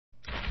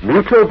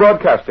Mutual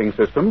Broadcasting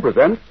System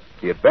presents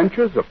The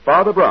Adventures of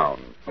Father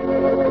Brown.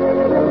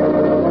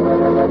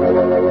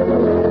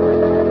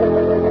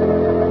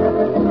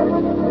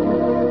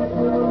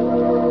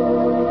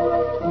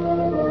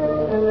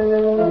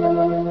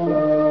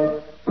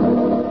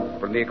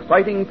 From the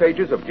exciting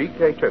pages of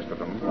G.K.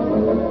 Chesterton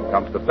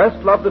comes the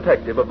best-loved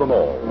detective of them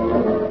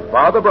all,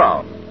 Father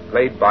Brown,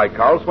 played by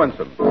Carl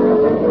Swenson.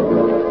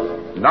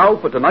 Now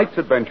for tonight's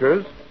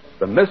adventures,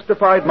 The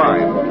Mystified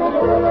Mind.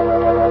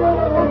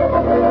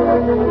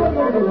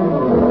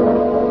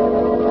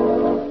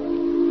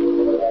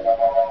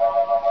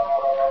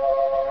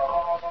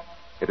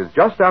 It is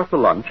just after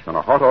lunch on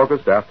a hot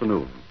August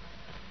afternoon,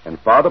 and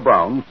Father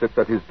Brown sits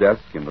at his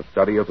desk in the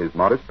study of his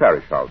modest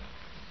parish house.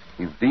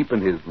 He's deep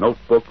in his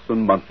notebooks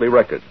and monthly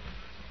records.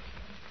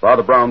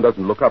 Father Brown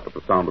doesn't look up at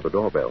the sound of the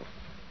doorbell.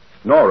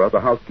 Nora, the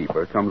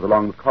housekeeper, comes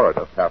along the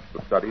corridor past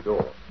the study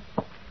door.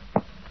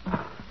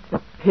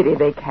 Pity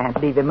they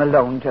can't leave him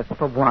alone just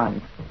for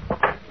once.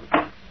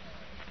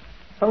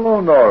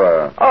 Hello,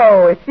 Nora.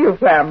 Oh, it's you,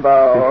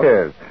 Flambeau.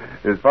 Yes.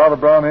 Is Father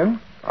Brown in?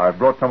 I've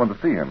brought someone to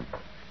see him.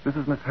 This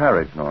is Miss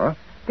Harridge, Nora.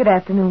 Good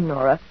afternoon,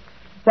 Nora.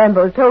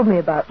 Flambeau told me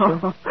about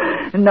you.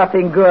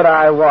 Nothing good,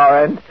 I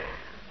warrant.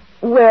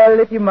 Well,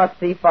 if you must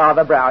see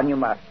Father Brown, you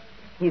must.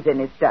 He's in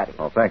his study.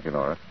 Oh, thank you,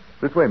 Nora.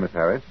 This way, Miss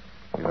Harridge.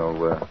 You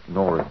know,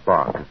 Nora's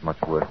bark is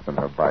much worse than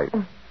her bite.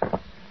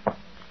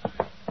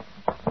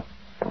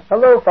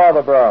 Hello,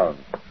 Father Brown.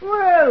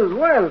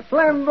 Well,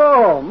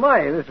 Flambeau.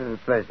 My, this is a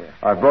pleasure.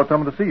 I've brought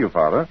someone to see you,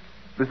 Father.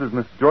 This is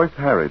Miss Joyce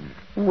Harridge.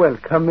 Well,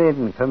 come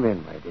in,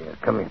 my dear.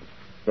 Come in.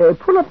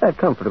 Pull up that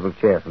comfortable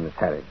chair for Miss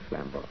Harris,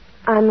 Flambeau.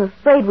 I'm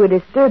afraid we're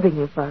disturbing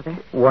you, Father.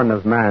 One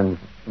of man's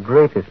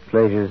greatest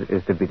pleasures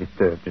is to be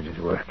disturbed at his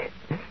work.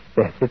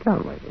 Yes, sit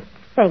down, my dear.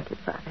 Thank you,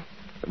 Father.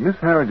 Miss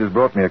Harridge has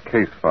brought me a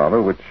case,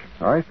 Father, which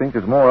I think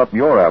is more up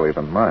your alley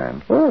than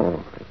mine.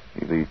 Oh.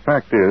 The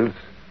fact is,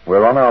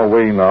 we're on our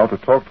way now to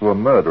talk to a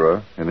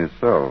murderer in his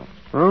cell.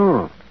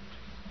 Oh.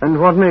 And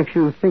what makes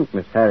you think,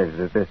 Miss Harris,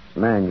 that this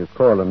man you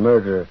call a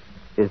murderer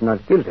is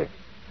not guilty?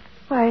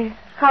 Why,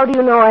 how do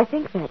you know I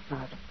think that,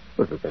 Father?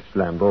 Well, because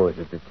Flambeau is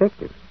a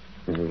detective.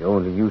 And the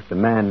only use a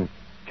man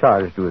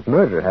charged with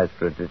murder has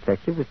for a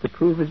detective is to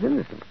prove his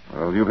innocence.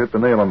 Well, you've hit the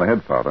nail on the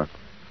head, Father.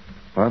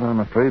 But I'm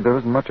afraid there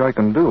isn't much I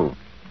can do.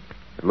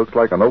 It looks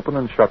like an open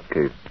and shut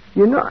case.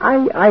 You know,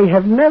 I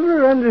have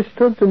never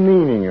understood the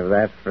meaning of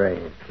that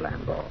phrase,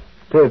 Flambeau.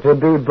 To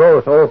be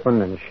both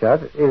open and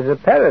shut is a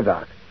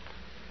paradox.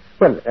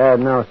 Well,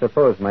 now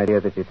suppose, my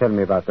dear, that you tell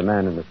me about the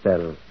man in the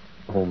cell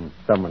whom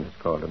someone has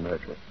called a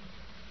murderer.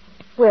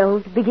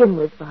 Well, to begin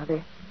with,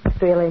 Father,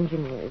 Trail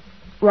Engineers.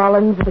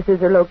 Rollins'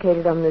 offices are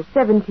located on the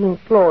 17th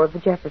floor of the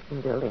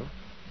Jefferson Building.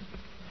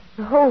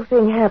 The whole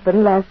thing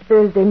happened last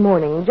Thursday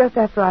morning, just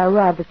after I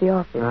arrived at the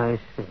office. I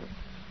see.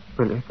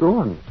 Well, go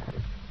on.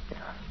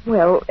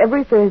 Well,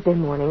 every Thursday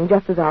morning,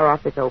 just as our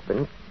office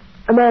opens,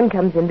 a man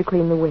comes in to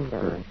clean the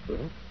windows. I see.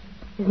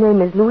 His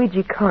name is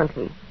Luigi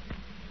Conti.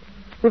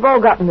 We've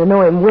all gotten to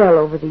know him well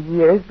over the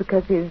years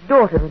because his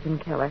daughter was in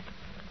Keller.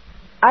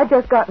 I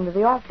just got into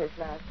the office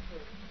last week.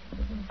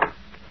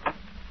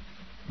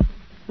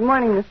 Good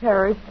morning, Miss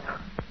Harris.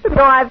 You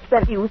know, I've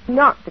sent you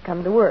not to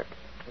come to work.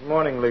 Good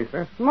morning,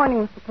 Lisa. Good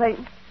morning, Mr.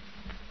 Clayton.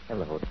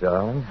 Hello,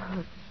 darling.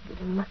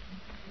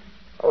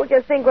 Oh,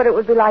 just think what it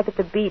would be like at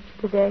the beach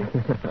today.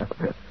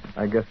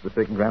 I guess the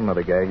sick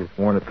grandmother gag has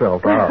worn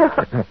itself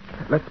out.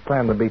 Let's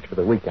plan the beach for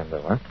the weekend,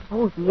 though, huh?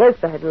 Oh, yes,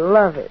 I'd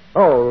love it.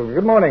 Oh,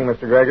 good morning,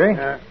 Mr. Gregory.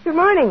 Good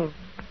morning.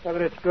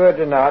 Whether it's good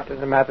or not is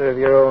a matter of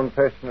your own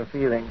personal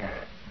feeling.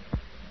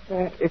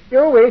 If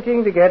you're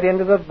waiting to get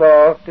into the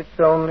vault, it's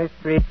only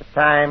 3. The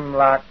time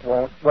lock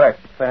won't work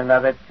for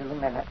another 2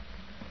 minutes.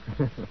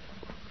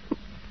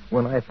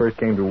 When I first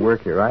came to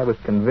work here, I was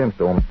convinced,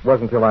 though it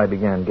wasn't until I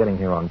began getting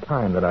here on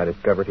time that I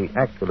discovered he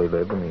actually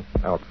lived in the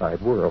outside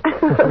world.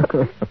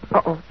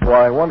 Uh-oh. Well,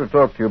 I want to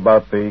talk to you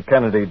about the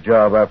Kennedy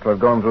job after I've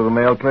gone through the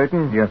mail,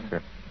 Clayton. Yes,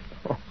 sir.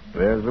 Oh,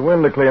 there's the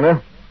window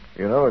cleaner.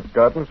 You know it's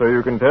gotten so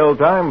you can tell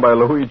time by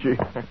Luigi.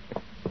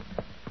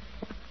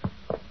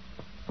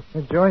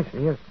 Hey, Joyce,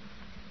 yes.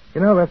 You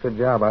know, that's a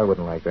job I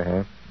wouldn't like to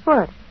have.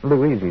 What?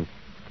 Luigi's.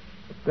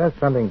 It does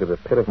something to the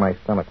pit of my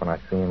stomach when I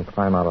see him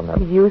climb out on that.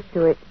 He's used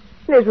to it.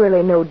 There's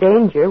really no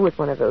danger with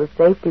one of those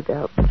safety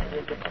belts. The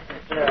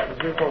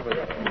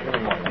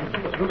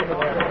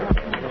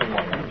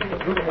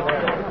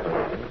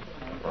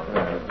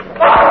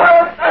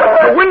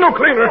window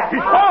cleaner!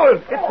 He's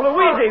fallen! It's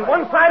Luigi.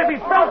 One side of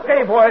his belt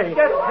gave way.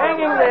 Just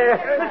hanging there.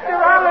 Mr.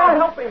 Allen,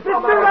 help me.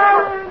 Mr.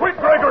 Allen! Quick,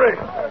 Gregory!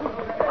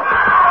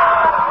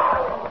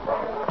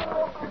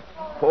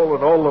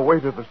 Fallen all the way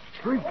to the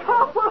street.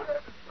 Papa!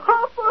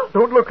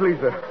 Don't look,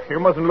 Lisa. You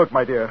mustn't look,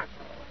 my dear.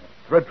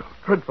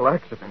 Dreadful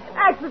accident.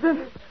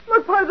 Accident?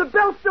 Look, part of the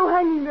belt's still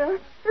hanging there.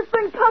 It's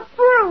been cut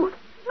through.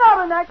 Not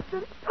an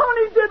accident.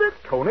 Tony did it.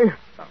 Tony?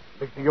 Now,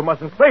 Lisa, you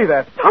mustn't say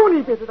that.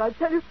 Tony did it, I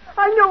tell you.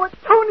 I know it.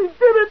 Tony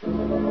did it.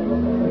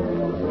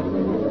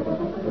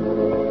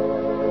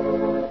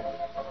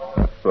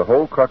 That's the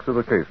whole crux of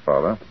the case,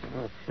 Father.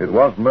 It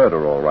was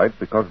murder, all right,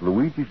 because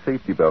Luigi's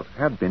safety belt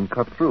had been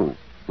cut through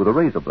with a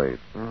razor blade.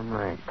 Oh,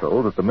 my.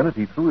 So that the minute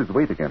he threw his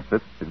weight against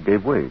it, it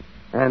gave way.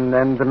 And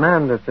the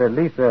man that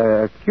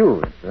Lisa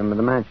accused, the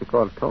man she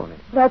called Tony.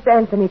 That's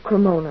Anthony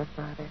Cremona,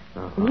 Father.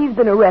 Uh-huh. He's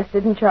been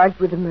arrested and charged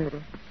with the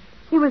murder.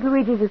 He was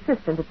Luigi's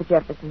assistant at the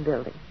Jefferson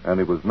building. And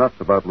he was nuts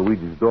about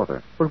Luigi's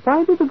daughter. Well,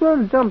 why did the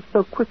girl jump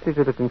so quickly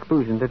to the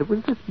conclusion that it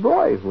was this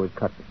boy who had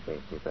cut the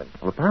safety belt?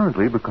 Well,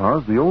 apparently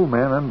because the old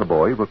man and the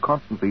boy were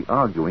constantly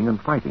arguing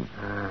and fighting.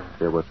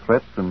 There were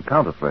threats and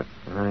counter-threats.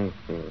 I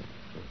see.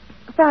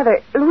 Father,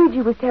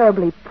 Luigi was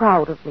terribly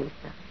proud of Lisa.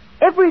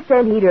 Every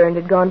cent he'd earned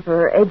had gone for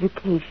her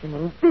education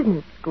and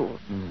business school.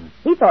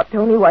 He thought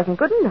Tony wasn't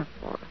good enough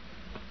for her.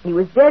 He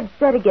was dead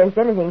set against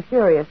anything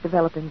serious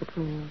developing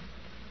between them.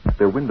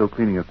 Their window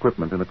cleaning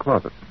equipment in a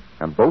closet,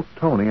 and both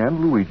Tony and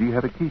Luigi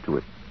had a key to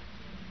it.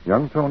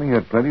 Young Tony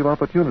had plenty of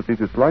opportunity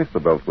to slice the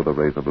belt with a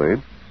razor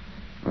blade.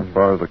 As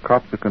far as the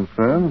cops are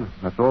concerned,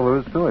 that's all there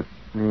is to it.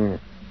 Yes.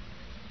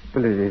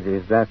 Well,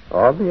 is that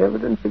all the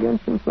evidence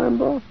against him,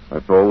 Flambeau?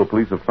 That's all the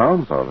police have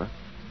found, Father.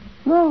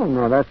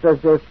 No, that's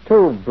just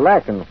too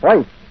black and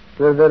white.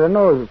 There are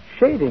no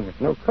shadings,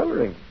 no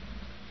coloring.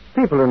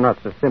 People are not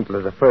so simple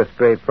as a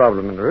first-grade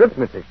problem in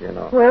arithmetic, you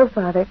know. Well,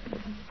 Father,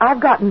 I've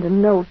gotten to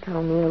know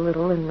Tony a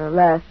little in the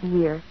last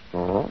year.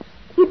 Oh?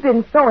 He'd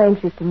been so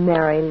anxious to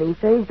marry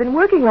Lisa, he's been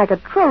working like a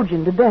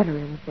Trojan to better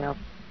himself.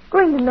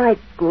 Going to night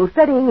school,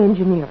 studying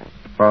engineering.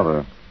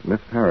 Father, Miss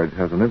Harridge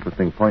has an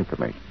interesting point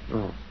to make.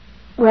 Oh.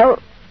 Well,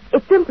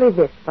 it's simply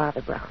this,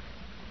 Father Brown.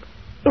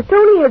 If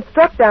Tony had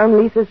struck down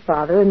Lisa's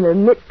father in the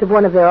midst of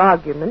one of their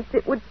arguments,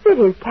 it would fit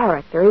his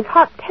character, his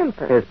hot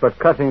temper. Yes, but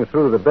cutting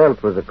through the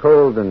belt was a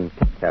cold and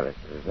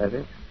character, is that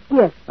it?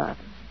 Yes, Father.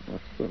 Yes,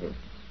 it is.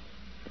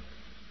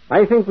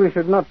 I think we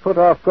should not put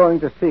off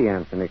going to see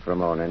Anthony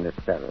Cremona in this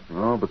cell.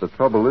 No, but the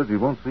trouble is he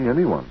won't see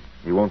anyone.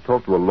 He won't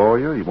talk to a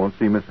lawyer, he won't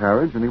see Miss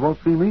Harridge, and he won't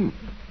see me.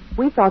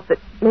 We thought that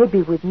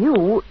maybe with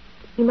you,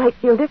 he might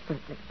feel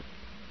differently.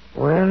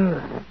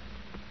 Well,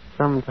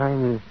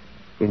 sometimes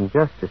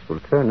injustice will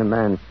turn a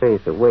man's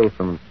face away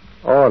from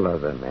all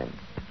other men.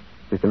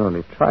 We can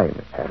only try,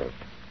 Miss Harris.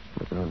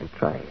 We can only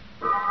try.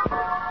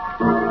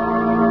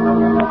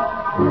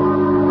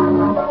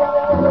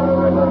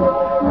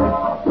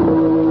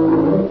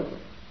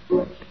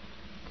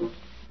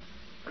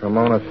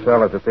 Cremona's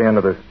cell is at the end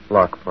of this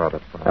block,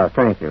 Father. Oh,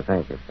 thank you,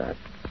 sir.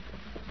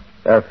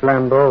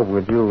 Flambeau,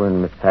 would you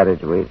and Miss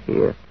Harris wait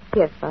here?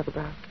 Yes, Father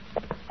Brown.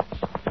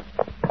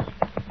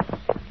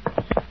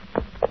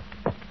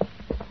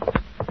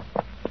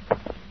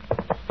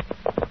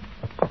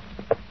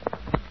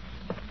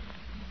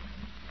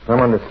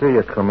 Someone to see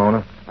you,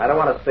 Cremona. I don't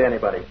want to see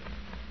anybody.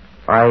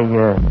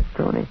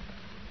 Tony.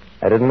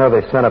 I didn't know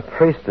they sent a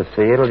priest to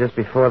see you till just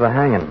before the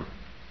hanging.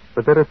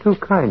 But there are two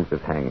kinds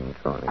of hanging,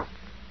 Tony.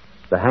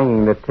 The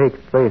hanging that takes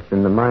place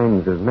in the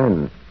minds of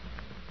men,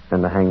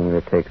 and the hanging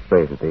that takes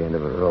place at the end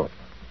of a rope.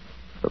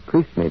 A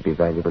priest may be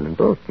valuable in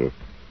both cases.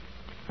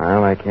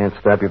 Well, I can't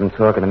stop you from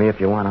talking to me if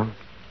you want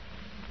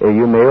to.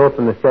 You may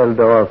open the cell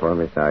door for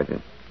me,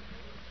 Sergeant.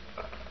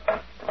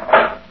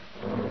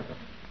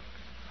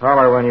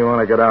 Holler when you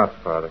want to get out,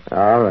 Father.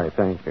 All right,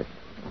 thank you.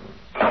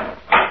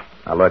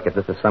 Now, look, if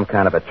this is some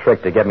kind of a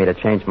trick to get me to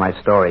change my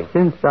story.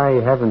 Since I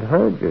haven't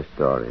heard your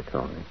story,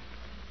 Tony,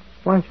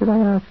 why should I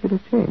ask you to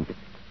change it?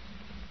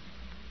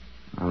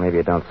 Well, maybe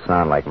it don't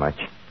sound like much.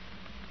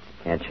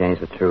 Can't change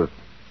the truth.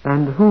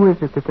 And who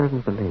is it that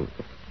doesn't believe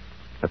it?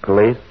 The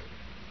police?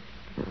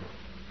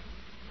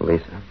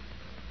 Lisa.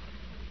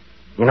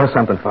 You know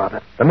something,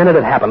 Father? The minute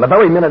it happened, the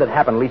very minute it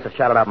happened, Lisa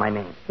shouted out my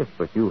name. Yes,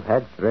 but you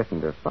had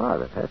threatened her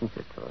father, hadn't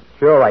you, Tony?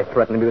 Sure, I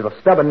threatened him. He was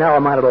a stubborn,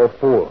 narrow-minded old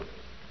fool.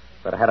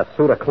 But I had a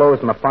suit of clothes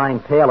from a fine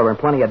tailor and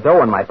plenty of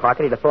dough in my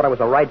pocket. He'd have thought I was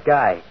the right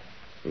guy.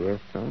 Yes,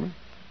 Tony?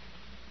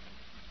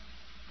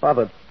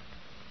 Father,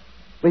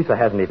 Lisa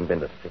hasn't even been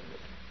to see me.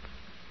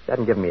 She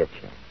hasn't given me a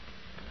chance.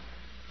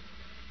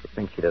 You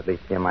think she'd at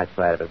least hear my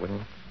side of it, wouldn't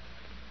you?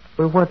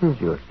 Well, what is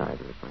your side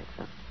of it, my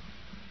son?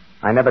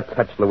 I never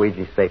touched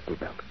Luigi's safety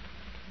belt.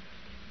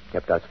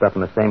 Kept our stuff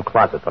in the same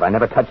closet, but I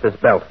never touched this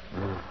belt.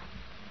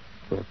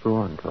 Yes, go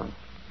on, Tony.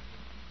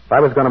 If I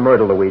was going to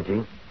murder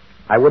Luigi,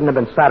 I wouldn't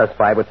have been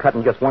satisfied with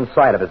cutting just one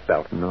side of his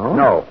belt. No?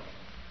 No.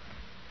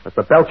 But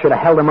the belt should have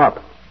held him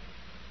up,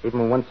 even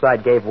when one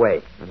side gave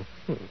way. I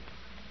see.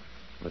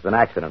 It was an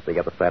accident the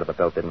other side of the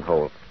belt didn't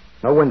hold.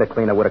 No window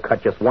cleaner would have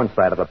cut just one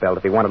side of the belt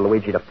if he wanted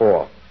Luigi to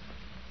fall.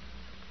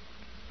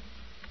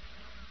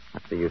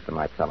 What's the use of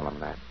my telling him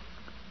that?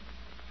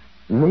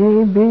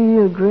 Maybe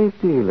a great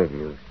deal of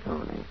use,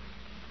 Tony.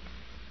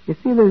 You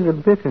see, there's a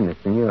bitterness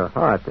in your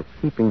heart that's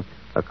keeping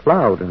a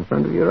cloud in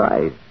front of your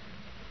eyes.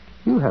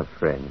 You have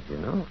friends, you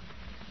know.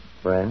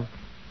 Friends?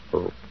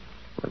 Oh, well,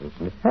 there's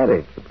Miss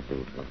Harris, you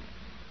believe me.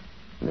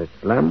 Miss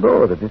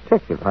Flambeau, the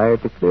detective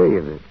hired to clear you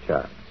of this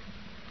charge.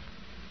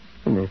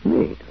 And there's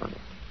me, Tony.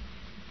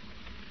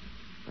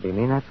 Do you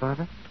mean that,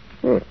 Father?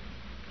 Yes.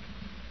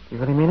 You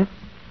really mean it?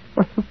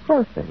 Well, of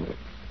course I do.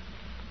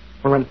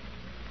 Well, then,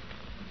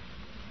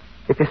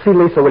 if you see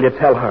Lisa, will you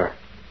tell her?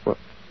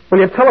 Will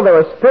you tell her there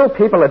are still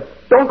people that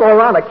don't go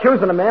around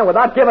accusing a man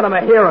without giving him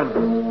a hearing?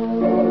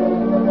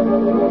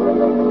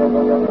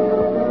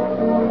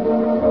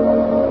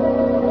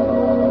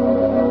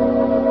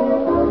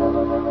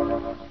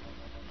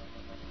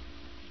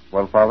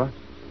 Well, Father,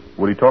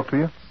 will he talk to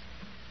you?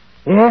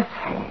 Yes,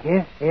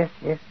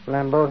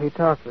 Flambeau, he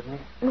talked with me.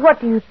 And what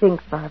do you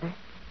think, Father?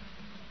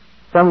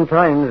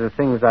 Sometimes the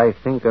things I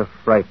think are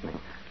frightening,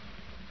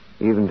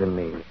 even to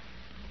me.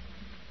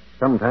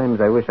 Sometimes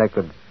I wish I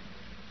could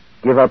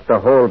give up the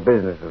whole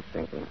business of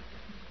thinking.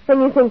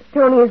 Then you think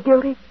Tony is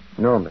guilty?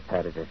 No, Miss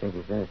Haddage, I think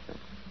he's innocent.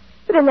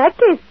 But in that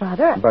case,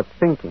 Father... But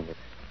thinking it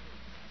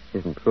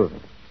isn't proving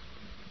it.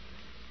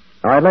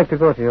 Now, I'd like to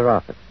go to your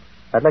office.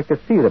 I'd like to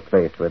see the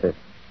place where this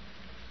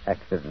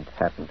accident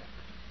happened.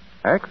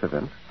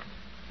 Accident?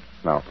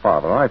 Now,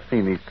 Father, I've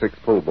seen these tricks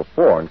pulled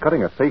before, and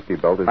cutting a safety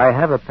belt is... I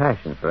have a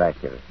passion for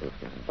accuracy,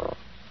 Flambeau.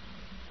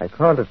 I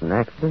called it an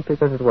accident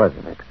because it was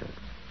an accident.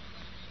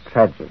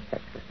 Tragic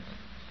accident.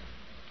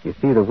 You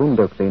see, the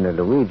window cleaner,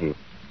 Luigi,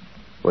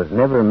 was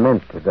never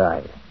meant to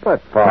die.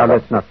 But, Father... Now,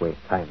 let's not waste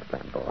time,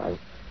 Flambeau.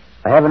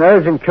 I have an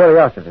urgent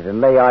curiosity to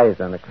lay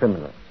eyes on a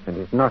criminal, and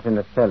he's not in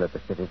a cell at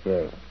the city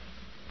jail.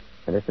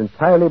 And it's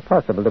entirely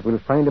possible that we'll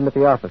find him at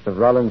the office of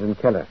Rollins and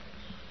Keller.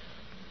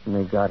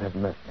 May God have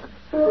mercy on him.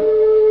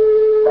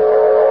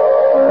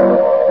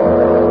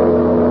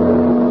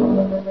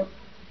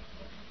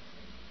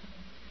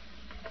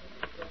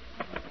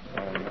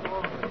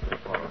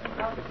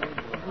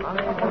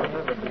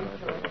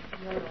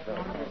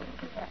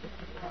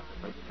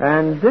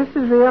 And this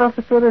is the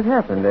office where it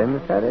happened, eh,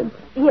 Miss Haddage?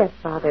 Yes,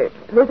 Father.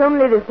 There's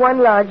only this one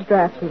large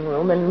drafting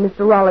room and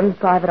Mr. Rollins'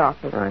 private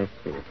office. I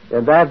see.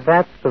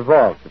 That's the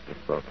vault that you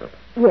spoke of.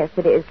 Yes,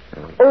 it is.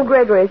 Old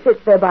Gregory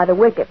sits there by the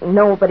wicket, and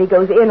nobody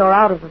goes in or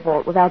out of the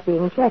vault without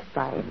being checked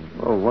by him.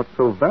 Oh, what's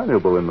so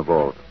valuable in the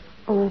vault?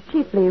 Oh,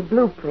 chiefly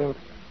blueprints.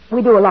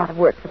 We do a lot of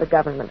work for the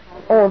government.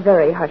 All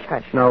very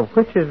hush-hush. Now,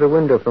 which is the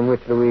window from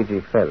which Luigi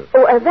fell?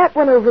 Oh, that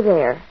one over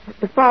there, at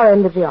the far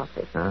end of the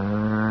office.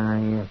 Ah,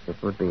 yes,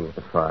 it would be at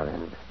the far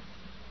end.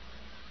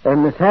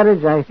 Miss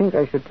Haddage, I think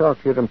I should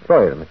talk to your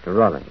employer, Mr.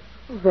 Rollins.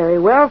 Very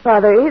well,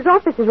 Father. His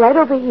office is right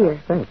over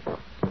here. Thank you.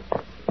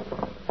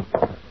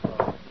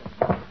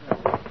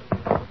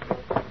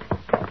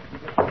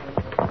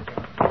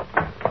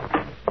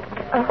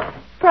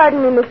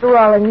 Pardon me, Mr.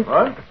 Rollins.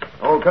 What?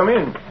 Oh, come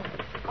in.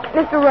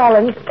 Mr.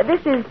 Rollins,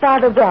 this is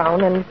Father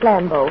Brown and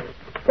Flambeau.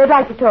 They'd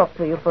like to talk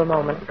to you for a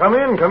moment. Come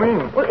in.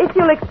 Well, if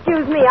you'll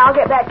excuse me, I'll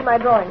get back to my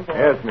drawing board.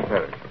 Yes, Miss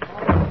Harris.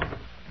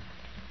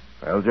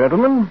 Well,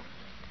 gentlemen,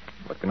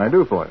 what can I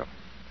do for you?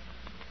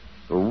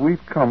 So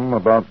we've come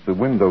about the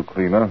window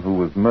cleaner who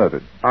was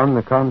murdered. On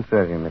the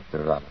contrary,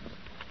 Mr. Rollins,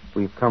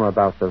 we've come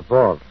about the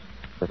vault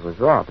that was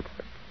robbed.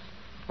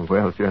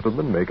 Well,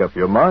 gentlemen, make up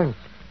your minds.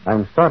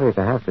 I'm sorry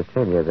to have to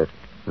tell you that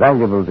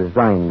valuable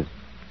designs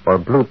or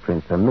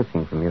blueprints are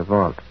missing from your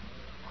vault.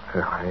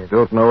 I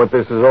don't know what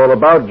this is all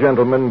about,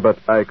 gentlemen, but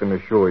I can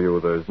assure you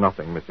there's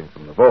nothing missing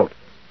from the vault.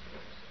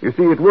 You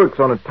see, it works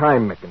on a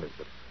time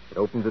mechanism. It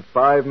opens at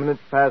 5 minutes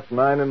past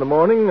 9 in the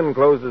morning and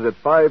closes at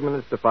 5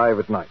 minutes to 5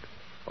 at night.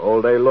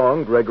 All day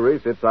long,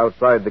 Gregory sits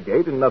outside the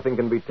gate, and nothing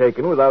can be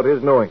taken without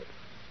his knowing it.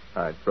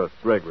 I trust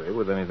Gregory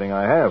with anything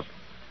I have.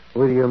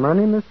 With your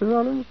money, Mr.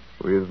 Rollins?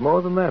 With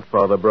more than that,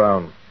 Father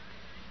Brown.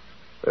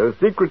 There are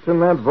secrets in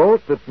that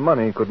vault that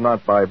money could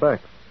not buy back.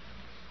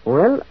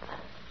 Well,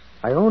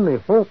 I only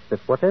hope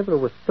that whatever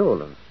was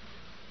stolen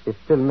is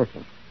still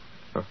missing.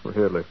 Oh,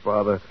 really,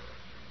 Father?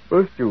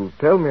 First you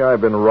tell me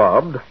I've been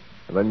robbed,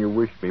 and then you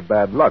wish me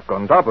bad luck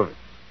on top of it.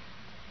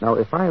 Now,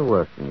 if I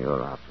worked in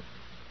your office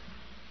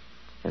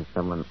and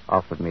someone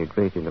offered me a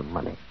great deal of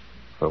money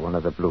for one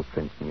of the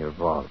blueprints in your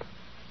vault,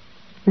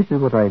 this is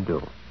what I'd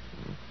do.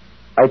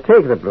 I'd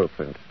take the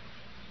blueprint,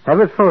 have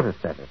it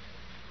photostated,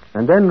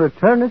 and then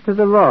return it to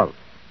the vault.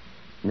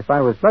 And if I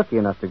was lucky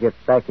enough to get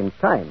back in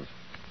time,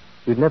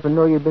 you'd never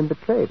know you'd been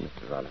betrayed,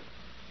 Mr. Rollins.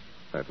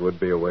 That would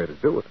be a way to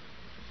do it.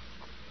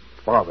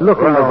 Father, look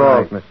in the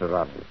vault, right. Mr.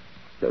 Rollins.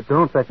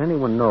 Don't let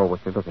anyone know what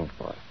you're looking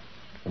for.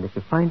 And if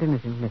you find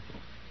anything missing,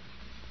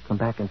 come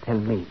back and tell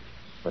me,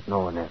 but no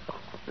one else.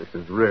 This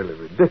is really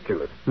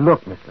ridiculous.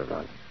 Look, Mr.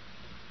 Rollins.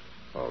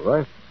 All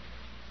right.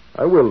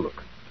 I will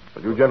look.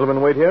 Will you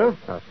gentlemen wait here?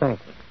 Oh, thank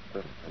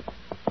you.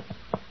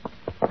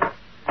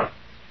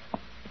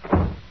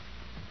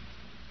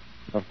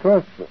 Of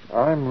course,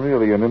 I'm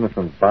really an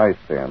innocent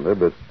bystander,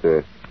 but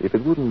if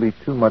it wouldn't be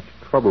too much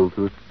trouble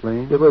to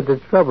explain... Yeah, but the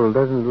trouble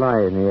doesn't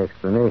lie in the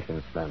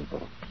explanation,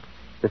 Flambeau.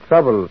 The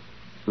trouble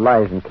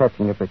lies in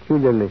catching a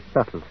peculiarly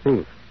subtle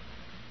thief.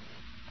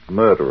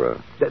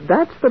 Murderer.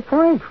 That's the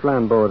point,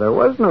 Flambeau. There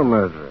was no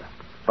murderer.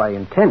 By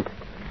intent.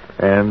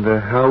 And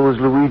how was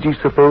Luigi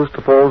supposed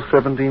to fall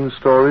 17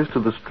 stories to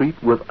the street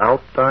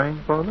without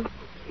dying, Father?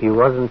 He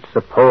wasn't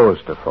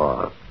supposed to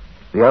fall.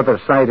 The other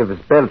side of his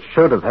belt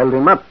should have held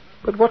him up.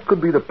 But what could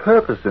be the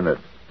purpose in it?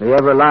 The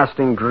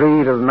everlasting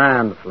greed of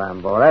man,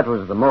 Flambeau. That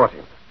was the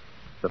motive.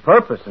 The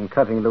purpose in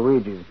cutting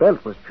Luigi's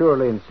belt was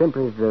purely and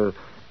simply to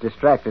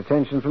distract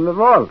attention from the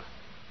vault.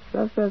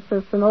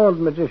 That's an old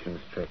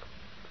magician's trick.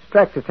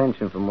 Distract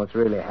attention from what's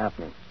really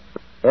happening.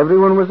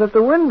 Everyone was at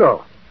the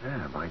window.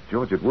 Yeah, by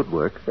George, it would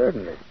work.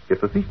 Certainly.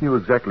 If the thief knew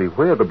exactly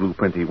where the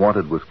blueprint he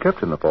wanted was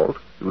kept in the vault,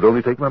 it would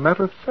only take him a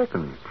matter of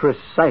seconds.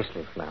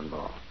 Precisely,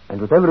 Flambeau.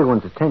 And with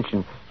everyone's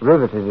attention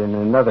riveted in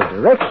another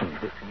direction.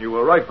 You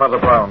were right, Father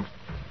Brown.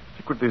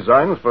 Secret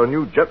designs for a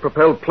new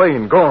jet-propelled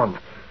plane gone.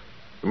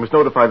 We must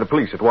notify the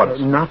police at once.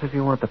 Not if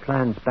you want the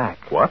plans back.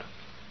 What?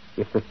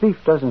 If the thief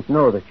doesn't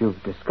know that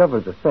you've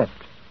discovered the theft,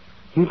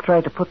 he'll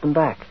try to put them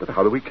back. But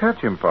how do we catch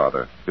him,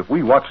 Father? If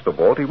we watch the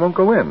vault, he won't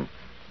go in.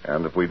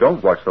 And if we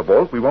don't watch the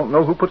vault, we won't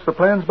know who puts the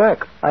plans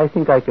back. I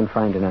think I can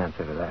find an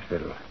answer to that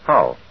riddle.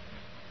 How?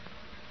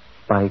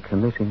 By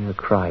committing a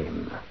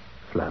crime,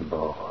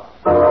 Flambeau.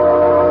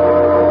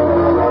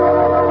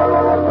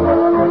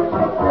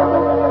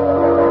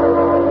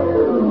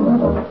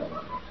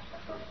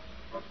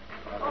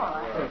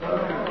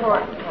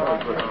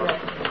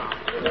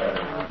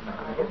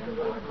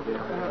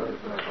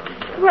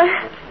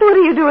 What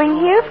are you doing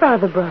here,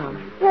 Father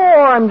Brown?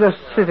 Oh, I'm just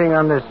sitting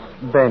on this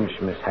bench,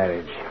 Miss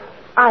Harridge.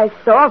 I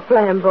saw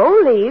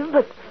Flambeau leave,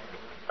 but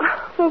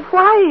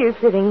why are you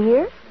sitting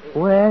here?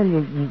 Well,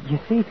 you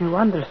see, to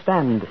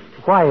understand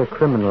why a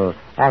criminal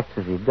acts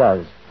as he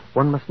does,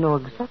 one must know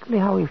exactly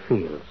how he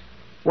feels.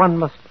 One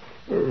must,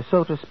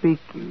 so to speak,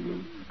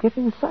 get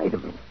inside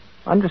of him,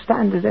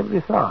 understand his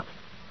every thought.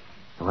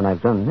 And when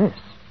I've done this,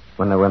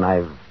 when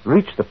I've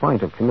reached the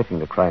point of committing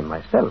the crime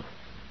myself,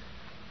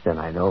 then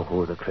I know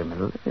who the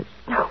criminal is.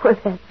 Well,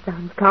 that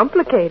sounds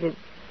complicated.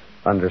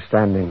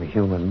 Understanding the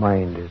human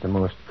mind is the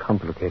most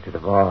complicated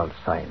of all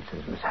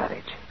sciences, Miss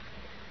Harridge.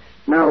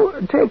 Now,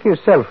 take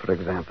yourself, for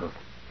example.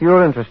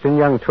 Your interest in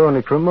young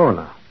Tony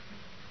Cremona.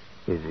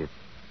 Is it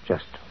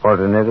just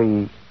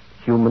ordinary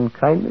human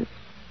kindness?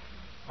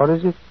 Or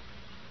is it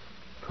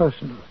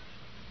personal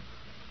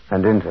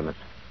and intimate?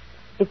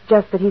 It's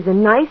just that he's a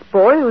nice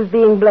boy who's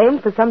being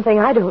blamed for something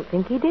I don't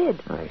think he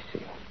did. I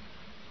see.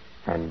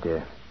 And,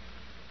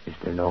 is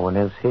there no one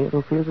else here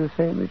who feels the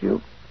same as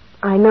you?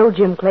 I know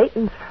Jim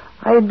Clayton.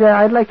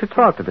 I'd like to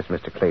talk to this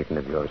Mr. Clayton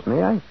of yours,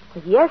 may I?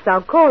 Yes,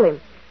 I'll call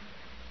him.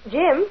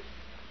 Jim?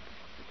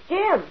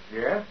 Yes?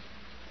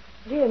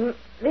 Jim,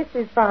 this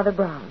is Father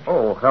Brown.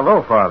 Oh,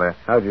 hello, Father.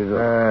 How do you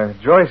do?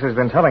 Joyce has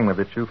been telling me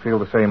that you feel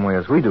the same way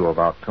as we do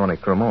about Tony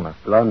Cremona.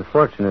 Well,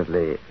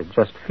 unfortunately,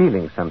 just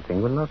feeling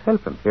something will not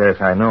help him. Yes,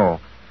 I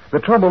know. The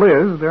trouble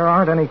is, there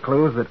aren't any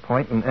clues that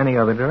point in any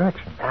other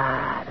direction.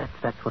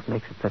 That's what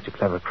makes it such a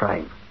clever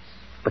crime.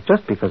 But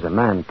just because a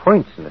man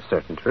points in a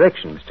certain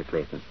direction, Mr.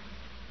 Clayton,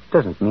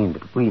 doesn't mean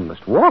that we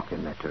must walk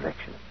in that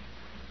direction.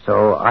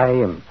 So I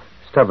am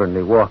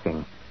stubbornly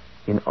walking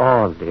in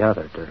all the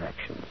other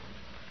directions,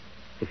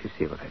 if you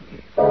see what I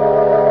mean.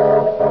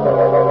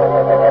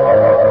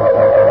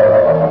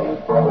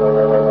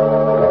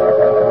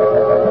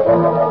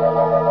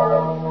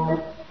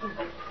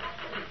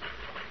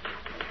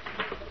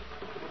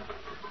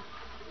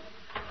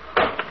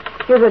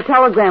 Here's a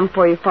telegram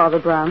for you, Father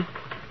Brown.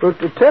 But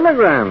the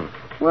telegram?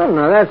 Well,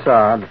 now, that's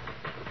odd.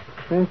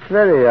 It's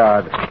very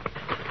odd.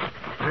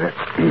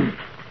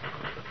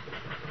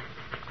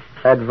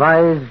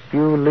 Advise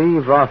you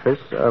leave office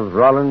of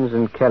Rollins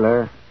and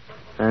Keller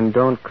and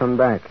don't come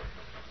back.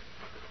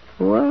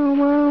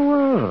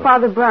 Well.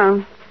 Father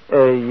Brown.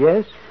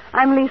 Yes?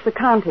 I'm Lisa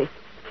Conte.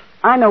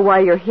 I know why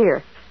you're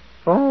here.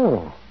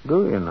 Oh,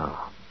 do you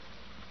now?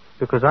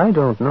 Because I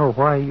don't know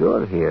why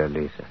you're here,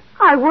 Lisa.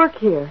 I work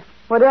here.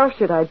 What else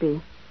should I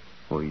be?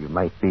 Well, you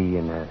might be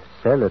in a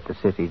cell at the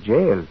city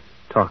jail,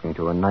 talking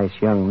to a nice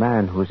young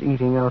man who's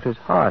eating out his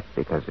heart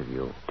because of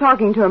you.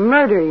 Talking to a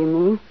murderer, you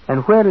mean?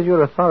 And where is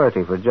your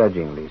authority for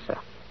judging, Lisa?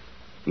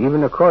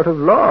 Even a court of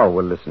law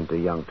will listen to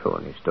young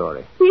Tony's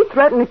story. He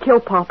threatened to kill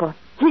Papa.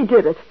 He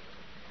did it.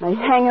 They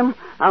hang him.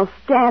 I'll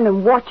stand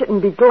and watch it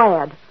and be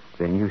glad.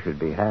 Then you should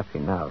be happy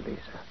now,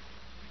 Lisa.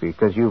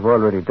 Because you've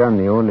already done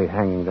the only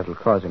hanging that'll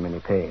cause him any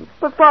pain.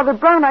 But, Father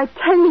Brown, I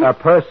tell you... A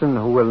person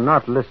who will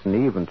not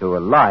listen even to a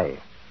lie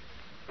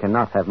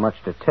cannot have much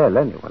to tell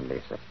anyone,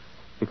 Lisa.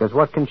 Because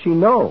what can she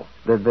know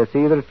that's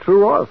either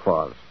true or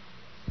false?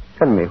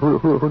 Tell me,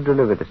 who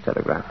delivered this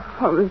telegram?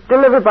 Oh, it was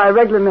delivered by a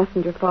regular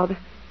messenger, Father.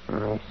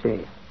 I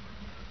see.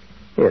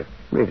 Here,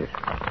 read it.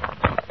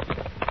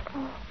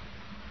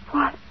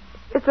 What?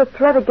 It's a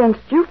threat against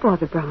you,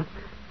 Father Brown.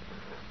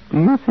 Do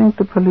you think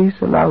the police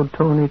allowed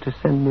Tony to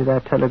send me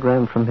that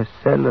telegram from his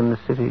cell in the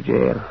city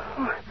jail?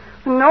 Oh,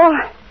 no.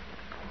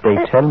 They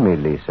tell me,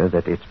 Lisa,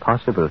 that it's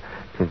possible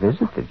to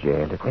visit the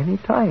jail at any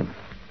time,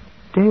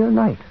 day or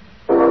night.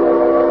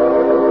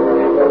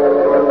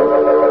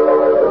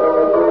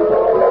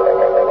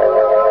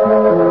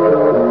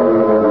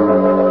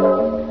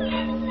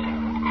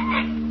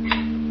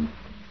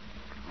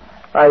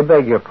 I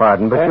beg your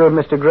pardon, but you're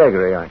Mr.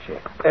 Gregory, aren't you?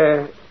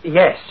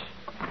 Yes.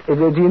 Do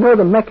you know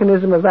the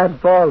mechanism of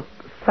that vault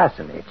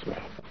fascinates me?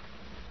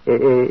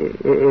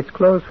 It's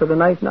closed for the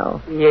night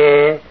now?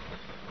 Yes.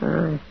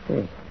 I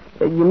see.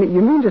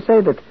 You mean to say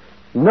that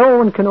no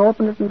one can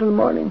open it until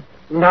morning?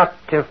 Not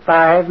till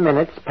 5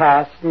 minutes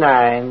past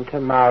 9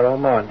 tomorrow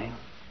morning.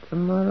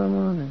 tomorrow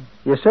morning.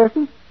 You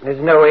certain?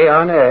 There's no way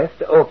on earth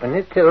to open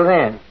it till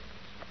then.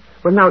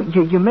 Well, now,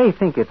 you may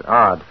think it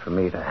odd for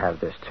me to have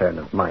this turn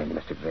of mind,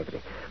 Mr.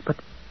 Gregory, but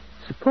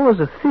suppose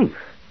a thief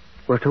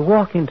were to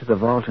walk into the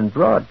vault in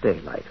broad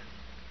daylight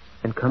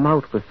and come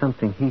out with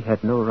something he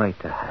had no right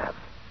to have.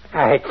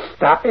 I'd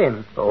stop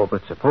him. Oh,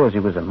 but suppose he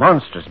was a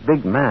monstrous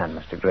big man,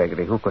 Mr.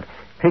 Gregory, who could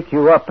pick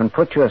you up and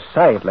put you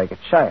aside like a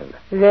child.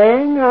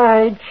 Then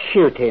I'd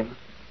shoot him.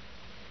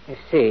 You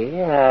see,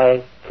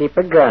 I keep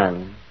a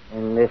gun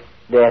in this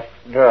desk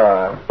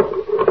drawer.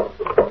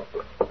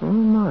 Oh,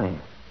 my.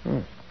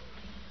 Yes.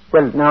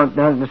 Well, now,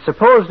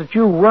 suppose that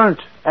you weren't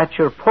at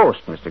your post,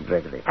 Mr.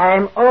 Gregory.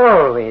 I'm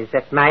always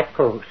at my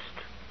post.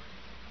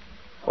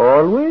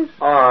 Always?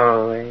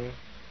 Always.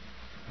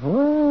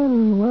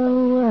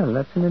 Well,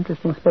 that's an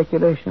interesting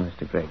speculation,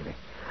 Mr. Gregory.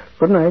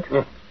 Good night.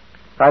 Yeah.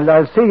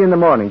 I'll see you in the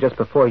morning, just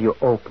before you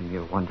open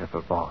your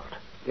wonderful vault.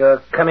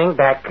 You're coming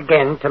back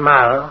again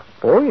tomorrow?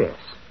 Oh, yes.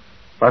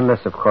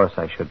 Unless, of course,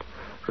 I should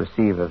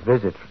receive a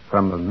visit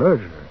from a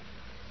murderer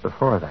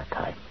before that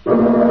time.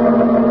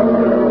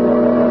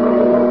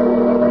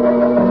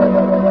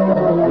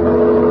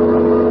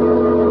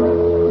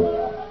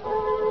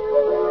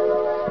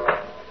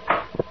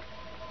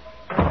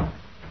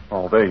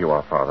 Oh, there you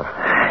are, Father.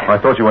 I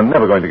thought you were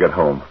never going to get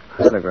home.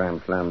 Telegram,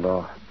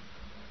 Flambeau.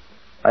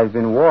 I've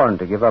been warned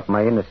to give up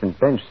my innocent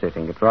bench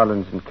sitting at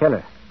Rollins and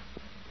Keller.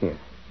 Here,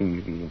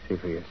 you can see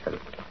for yourself.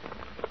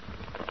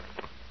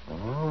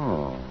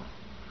 Oh,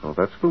 so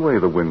that's the way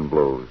the wind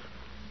blows.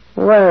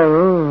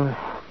 Well,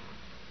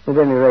 at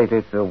any rate,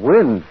 it's a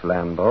wind,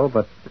 Flambeau,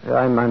 but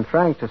I'm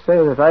frank to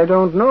say that I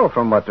don't know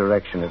from what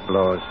direction it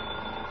blows.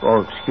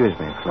 Oh, excuse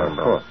me, Flambeau.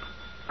 Of course.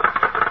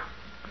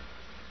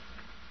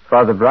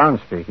 Father Brown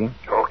speaking.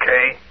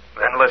 Okay,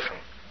 then listen.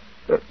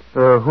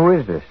 Who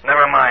is this?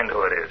 Never mind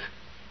who it is.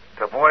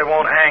 The boy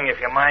won't hang if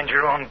you mind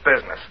your own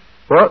business.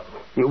 Well,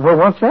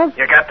 what's that?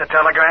 You got the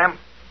telegram?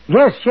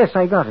 Yes,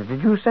 I got it.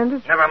 Did you send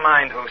it? Never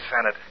mind who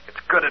sent it. It's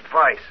good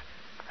advice.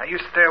 Now, you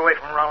stay away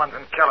from Rollins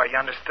and Keller, you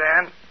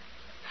understand?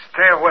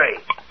 Stay away.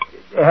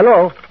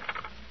 Hello?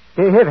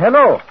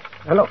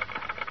 Hello?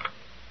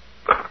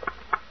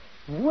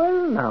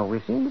 Well, now, we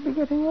seem to be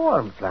getting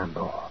warm,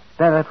 Flambeau.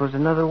 That was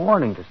another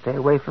warning to stay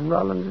away from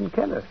Rollins and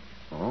Keller.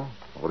 Oh,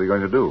 what are you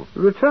going to do?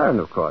 Return,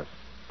 of course.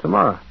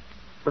 Tomorrow.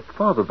 But,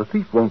 Father, the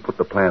thief won't put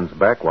the plans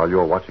back while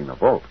you're watching the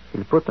vault.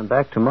 He'll put them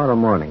back tomorrow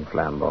morning,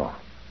 Flambeau.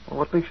 Well,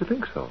 what makes you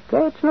think so?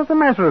 It's not a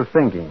matter of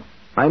thinking.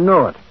 I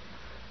know it.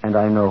 And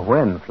I know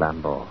when,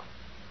 Flambeau.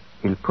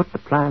 He'll put the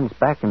plans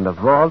back in the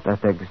vault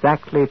at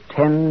exactly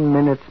 10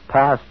 minutes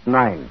past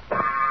 9.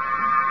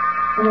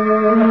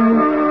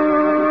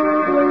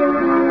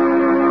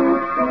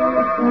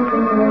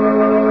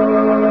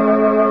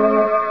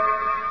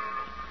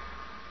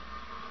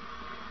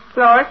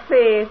 Floor,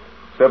 please.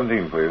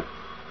 17, please.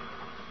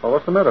 Well,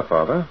 what's the matter,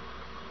 Father?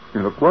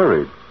 You look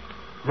worried.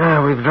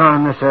 We've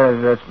drawn this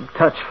a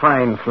touch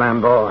fine,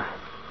 Flambeau.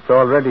 It's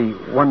already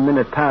 1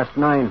 minute past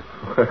 9.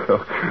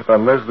 Well,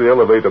 unless the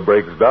elevator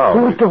breaks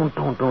down.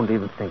 Don't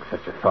even think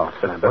such a thought,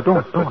 Flambeau.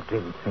 Don't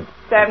even think.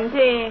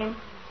 17.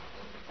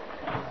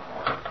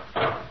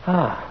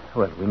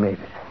 Well, we made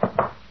it.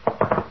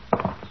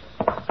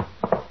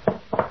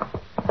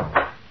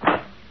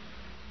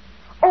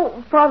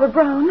 Oh, Father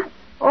Brown.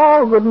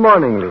 Oh, good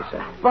morning,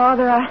 Lisa.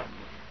 Father,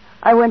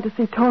 I went to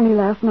see Tony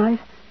last night.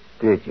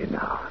 Did you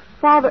now?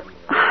 Father,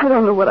 I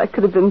don't know what I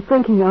could have been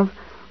thinking of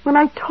when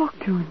I talked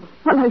to him,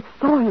 when I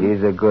saw him.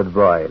 He's a good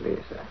boy,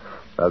 Lisa.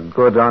 A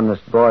good,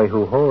 honest boy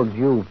who holds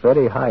you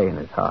very high in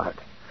his heart.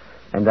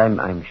 And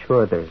I'm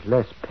sure there's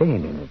less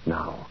pain in it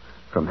now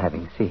from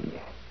having seen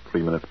you.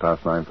 3 minutes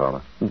past 9,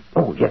 Father.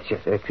 Oh, yes.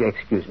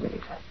 Excuse me,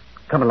 Lisa.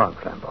 Come along,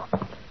 Flambeau.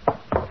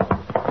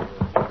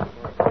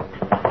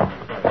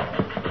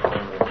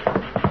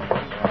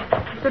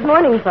 Good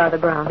morning, Father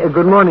Brown.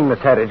 Good morning, Miss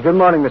Harridge. Good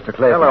morning, Mr.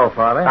 Clayton. Hello,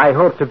 Father. I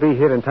hope to be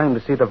here in time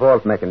to see the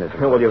vault mechanism.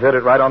 Well, you've hit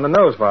it right on the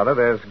nose, Father.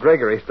 There's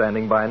Gregory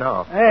standing by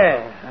now.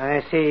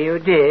 I see you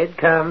did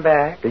come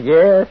back.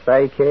 Yes,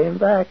 I came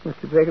back,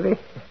 Mr. Gregory.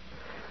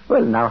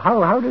 Well, now,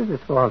 how does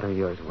this vault of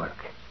yours work?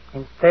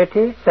 In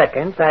 30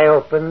 seconds, I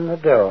open the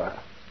door.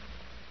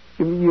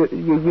 You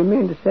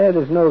mean to say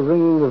there's no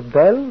ringing of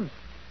bells?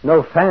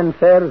 No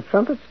fanfare of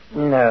trumpets?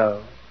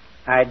 No.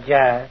 I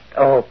just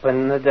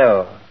open the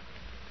door.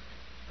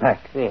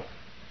 Like this.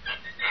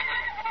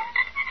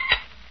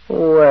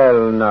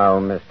 Well, now,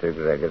 Mr.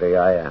 Gregory,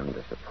 I am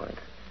disappointed.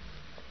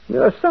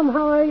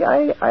 Somehow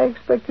I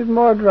expected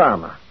more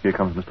drama. Here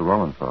comes Mr.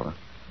 Rollins, Father.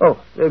 Oh,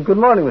 good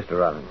morning, Mr.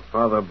 Rollins.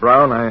 Father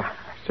Brown, I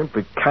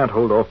simply can't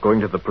hold off going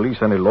to the police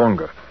any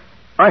longer.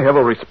 I have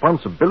a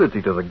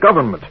responsibility to the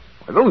government.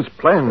 Those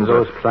plans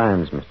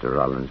Mr.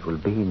 Rollins, will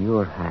be in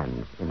your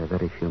hands in a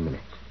very few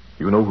minutes.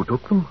 You know who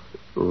took them?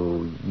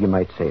 Oh, you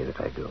might say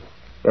that I do.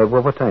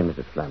 Well, what time is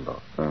it, Flambeau?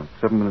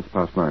 7 minutes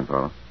past 9,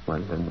 Father. Well,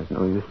 then there's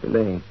no use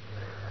delaying.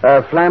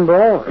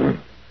 Flambeau,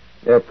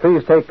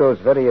 please take those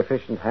very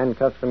efficient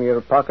handcuffs from your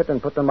pocket and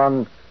put them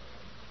on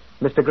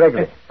Mr.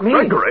 Gregory. Me?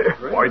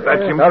 Gregory? Why,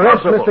 that's Arrest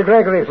impossible. Mr.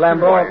 Gregory,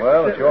 Flambeau.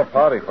 Well, it's your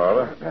party,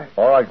 Father.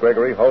 All right,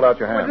 Gregory, hold out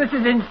your hand. This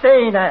is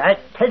insane. I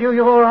tell you,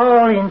 you're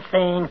all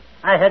insane.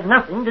 I had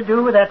nothing to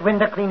do with that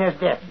window cleaner's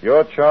death.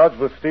 You're charged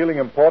with stealing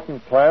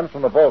important plans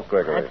from the vault,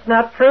 Gregory. That's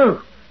not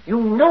true. You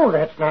know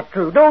that's not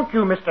true, don't you,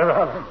 Mr.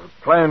 Rollins?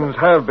 Plans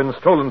have been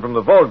stolen from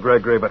the vault,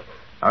 Gregory, but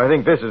I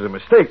think this is a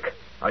mistake.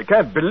 I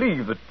can't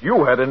believe that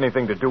you had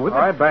anything to do with it.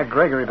 I back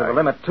Gregory to the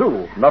limit,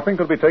 too. Nothing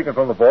could be taken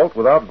from the vault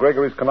without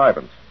Gregory's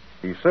connivance.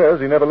 He says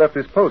he never left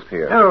his post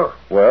here. No.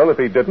 Well, if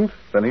he didn't,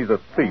 then he's a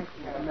thief.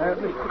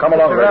 Come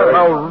along, Gregory.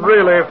 Now,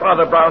 really,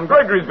 Father Brown,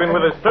 Gregory's been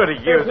with us 30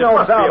 years. There's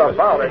no doubt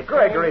about it.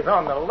 Gregory's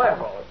on the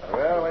level.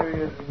 Well, maybe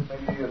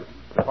he is.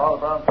 Father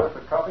Brown says to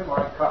copy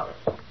my copy.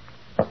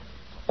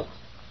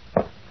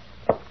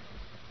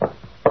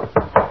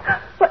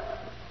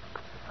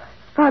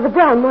 Father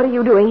Brown, what are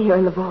you doing here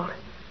in the vault?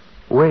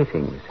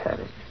 Waiting, Miss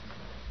Harris.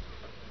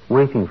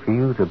 Waiting for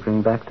you to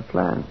bring back the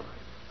plan.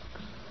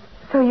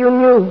 So you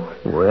knew.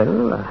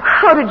 Well,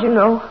 How did you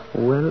know?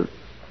 well,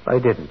 I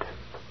didn't.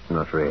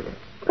 Not really.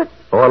 But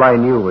All I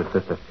knew was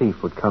that the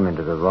thief would come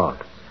into the vault.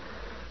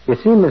 You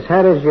see, Miss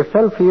Harris, you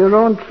fell for your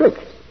own trick.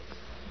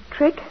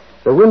 trick?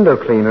 The window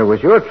cleaner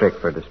was your trick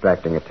for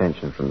distracting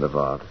attention from the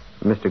vault.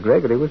 Mr.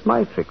 Gregory was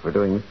my trick for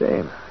doing the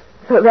same.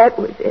 So that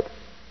was it.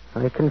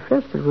 I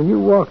confess that when you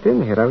walked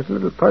in here, I was a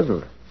little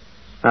puzzled.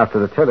 After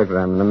the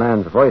telegram and the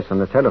man's voice on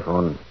the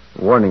telephone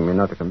warning me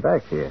not to come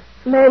back here.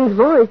 Man's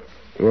voice.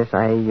 Yes,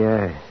 I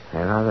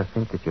rather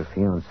think that your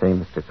fiancé,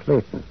 Mr.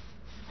 Clayton,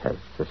 has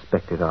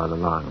suspected all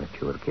along that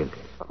you were guilty.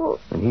 Oh,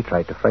 And he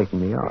tried to frighten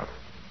me off.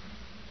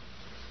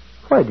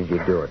 Why did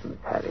you do it, Miss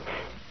Hattie?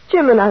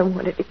 Jim and I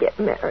wanted to get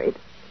married.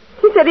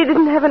 He said he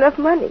didn't have enough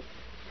money.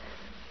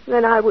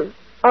 Then I was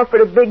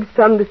offered a big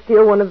sum to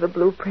steal one of the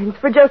blueprints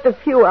for just a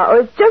few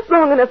hours, just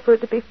long enough for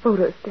it to be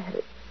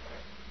photostated.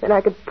 Then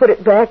I could put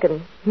it back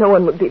and no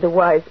one would be the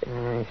wiser.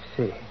 I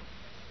see.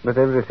 But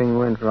everything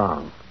went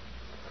wrong.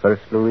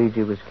 First,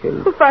 Luigi was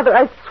killed. Oh, Father,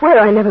 I swear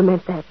I never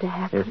meant that to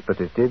happen. Yes, but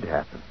it did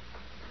happen.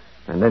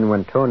 And then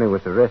when Tony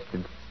was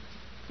arrested,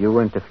 you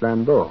went to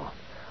Flambeau.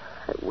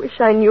 I wish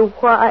I knew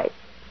why.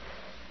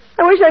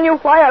 I wish I knew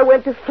why I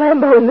went to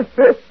Flambeau in the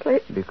first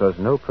place. Because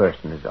no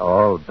person is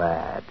all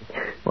bad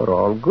or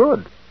all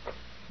good.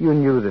 You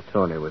knew that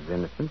Tony was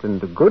innocent, and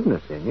the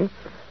goodness in you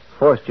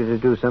forced you to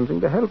do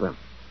something to help him.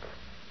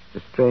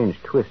 It's a strange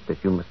twist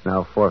that you must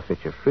now forfeit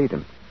your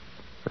freedom,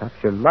 perhaps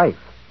your life,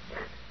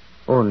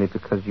 only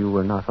because you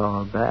were not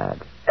all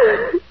bad.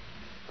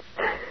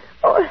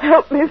 Oh,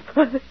 help me,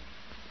 Father.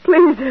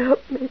 Please help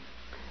me.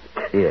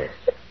 Yes.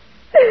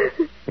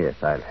 Yes,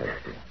 I'll help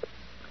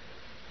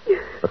you.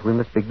 But we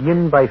must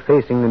begin by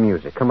facing the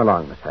music. Come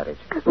along, Miss Harris.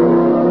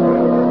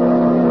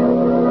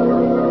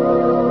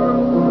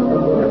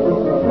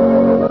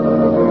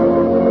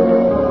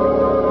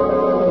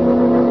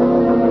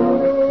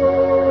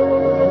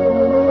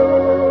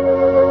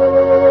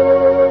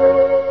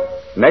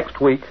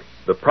 Next week,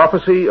 The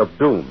Prophecy of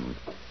Doom,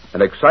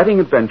 an exciting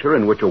adventure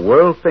in which a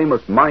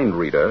world-famous mind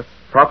reader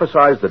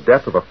prophesies the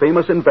death of a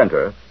famous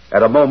inventor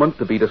at a moment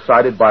to be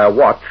decided by a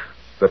watch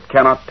that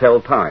cannot tell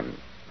time.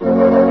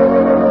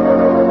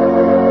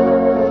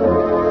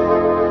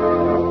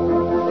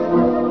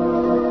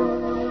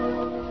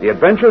 The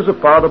Adventures of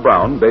Father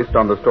Brown, based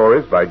on the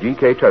stories by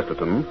G.K.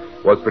 Chesterton,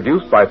 was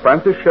produced by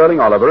Francis Sherling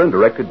Oliver and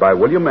directed by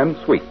William M.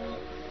 Sweets.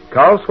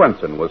 Carl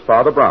Swenson was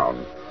Father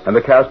Brown, and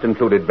the cast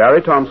included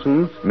Barry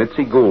Thompson,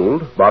 Mitzi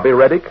Gould, Bobby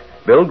Reddick,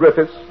 Bill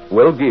Griffiths,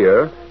 Will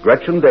Geer,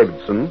 Gretchen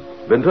Davidson,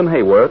 Vinton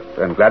Hayworth,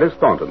 and Gladys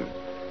Thornton.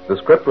 The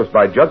script was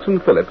by Judson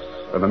Phillips,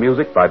 and the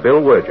music by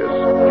Bill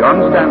Wurgis.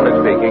 John Stanley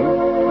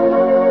speaking.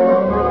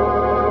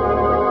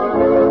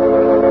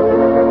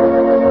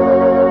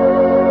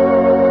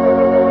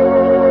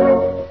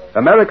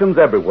 Americans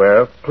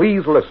everywhere,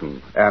 please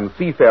listen, and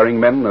seafaring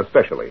men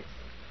especially.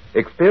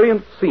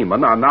 Experienced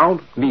seamen are now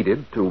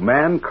needed to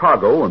man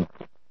cargo and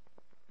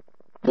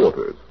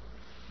waters.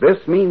 This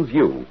means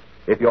you,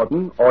 if you're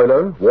an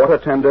oiler, water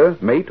tender,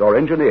 mate, or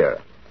engineer.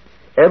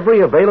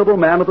 Every available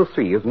man of the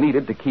sea is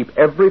needed to keep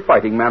every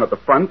fighting man at the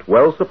front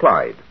well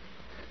supplied.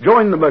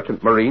 Join the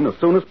Merchant Marine as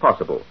soon as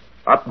possible.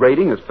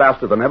 Upgrading is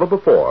faster than ever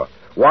before.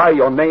 Wire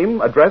your name,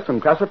 address,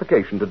 and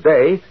classification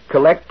today.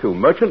 Collect to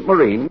Merchant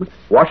Marine,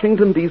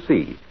 Washington,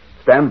 D.C.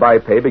 Standby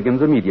pay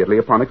begins immediately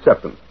upon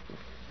acceptance.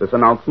 This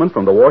announcement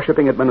from the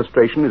Warshipping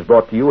Administration is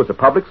brought to you as a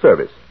public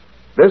service.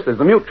 This is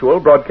the Mutual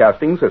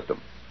Broadcasting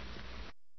System.